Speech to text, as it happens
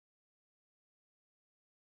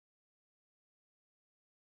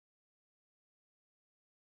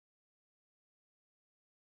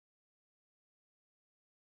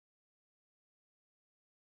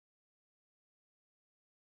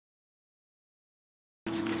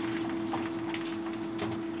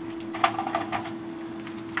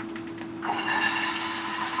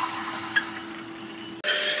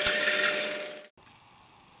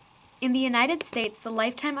In the United States, the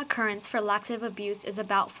lifetime occurrence for laxative abuse is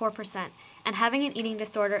about 4%, and having an eating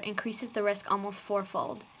disorder increases the risk almost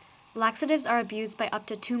fourfold. Laxatives are abused by up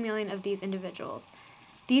to 2 million of these individuals.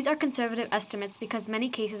 These are conservative estimates because many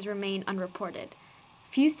cases remain unreported.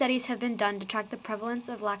 Few studies have been done to track the prevalence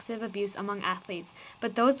of laxative abuse among athletes,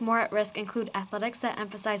 but those more at risk include athletics that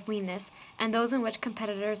emphasize leanness and those in which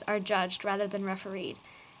competitors are judged rather than refereed.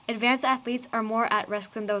 Advanced athletes are more at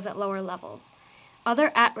risk than those at lower levels.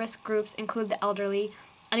 Other at-risk groups include the elderly,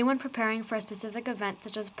 anyone preparing for a specific event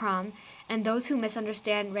such as prom, and those who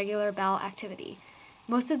misunderstand regular bowel activity.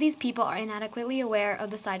 Most of these people are inadequately aware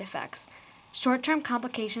of the side effects. Short-term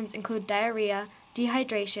complications include diarrhea,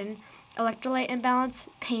 dehydration, electrolyte imbalance,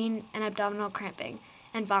 pain, and abdominal cramping,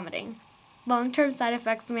 and vomiting. Long-term side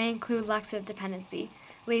effects may include laxative dependency,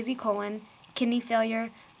 lazy colon, kidney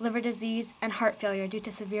failure, liver disease, and heart failure due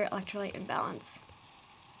to severe electrolyte imbalance.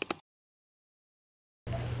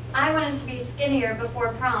 I wanted to be skinnier before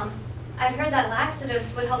prom. I'd heard that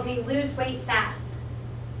laxatives would help me lose weight fast.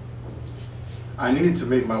 I needed to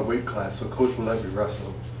make my weight class so coach would let me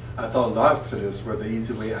wrestle. I thought laxatives were the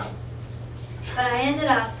easy way out. But I ended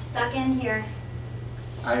up stuck in here.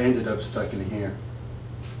 I ended up stuck in here.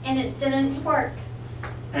 And it didn't work.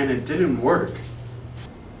 And it didn't work.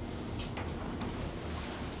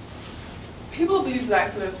 People abuse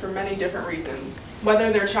laxatives for many different reasons,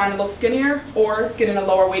 whether they're trying to look skinnier or get in a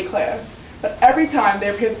lower weight class. But every time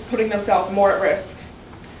they're putting themselves more at risk.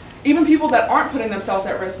 Even people that aren't putting themselves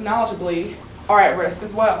at risk knowledgeably are at risk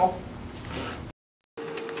as well.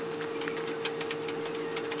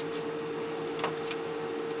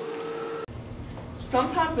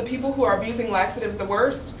 Sometimes the people who are abusing laxatives the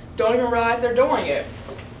worst don't even realize they're doing it.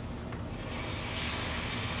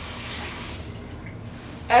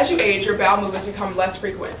 As you age, your bowel movements become less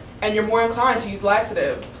frequent, and you're more inclined to use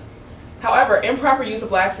laxatives. However, improper use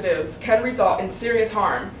of laxatives can result in serious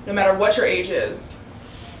harm, no matter what your age is.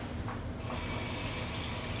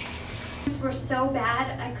 Were so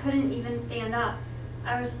bad, I couldn't even stand up.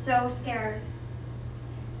 I was so scared.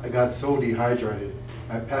 I got so dehydrated,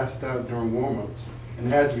 I passed out during warm-ups and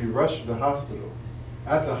had to be rushed to the hospital.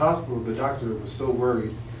 At the hospital, the doctor was so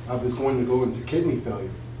worried I was going to go into kidney failure.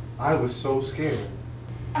 I was so scared.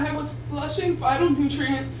 I was flushing vital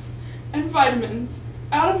nutrients and vitamins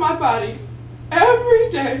out of my body every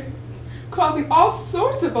day, causing all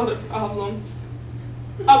sorts of other problems.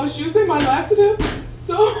 I was using my laxative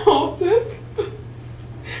so often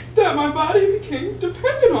that my body became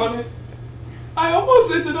dependent on it. I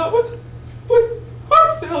almost ended up with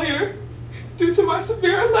heart failure due to my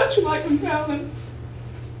severe electrolyte imbalance.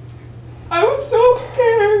 I was so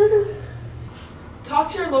scared. Talk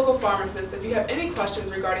to your local pharmacist if you have any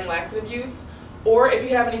questions regarding laxative use, or if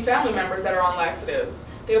you have any family members that are on laxatives.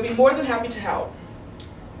 They will be more than happy to help.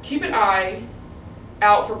 Keep an eye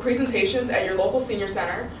out for presentations at your local senior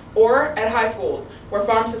center or at high schools, where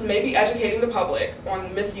pharmacists may be educating the public on the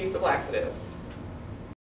misuse of laxatives.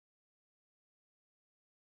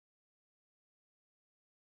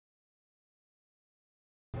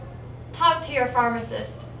 Talk to your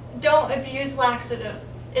pharmacist. Don't abuse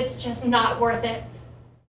laxatives. It's just not worth it.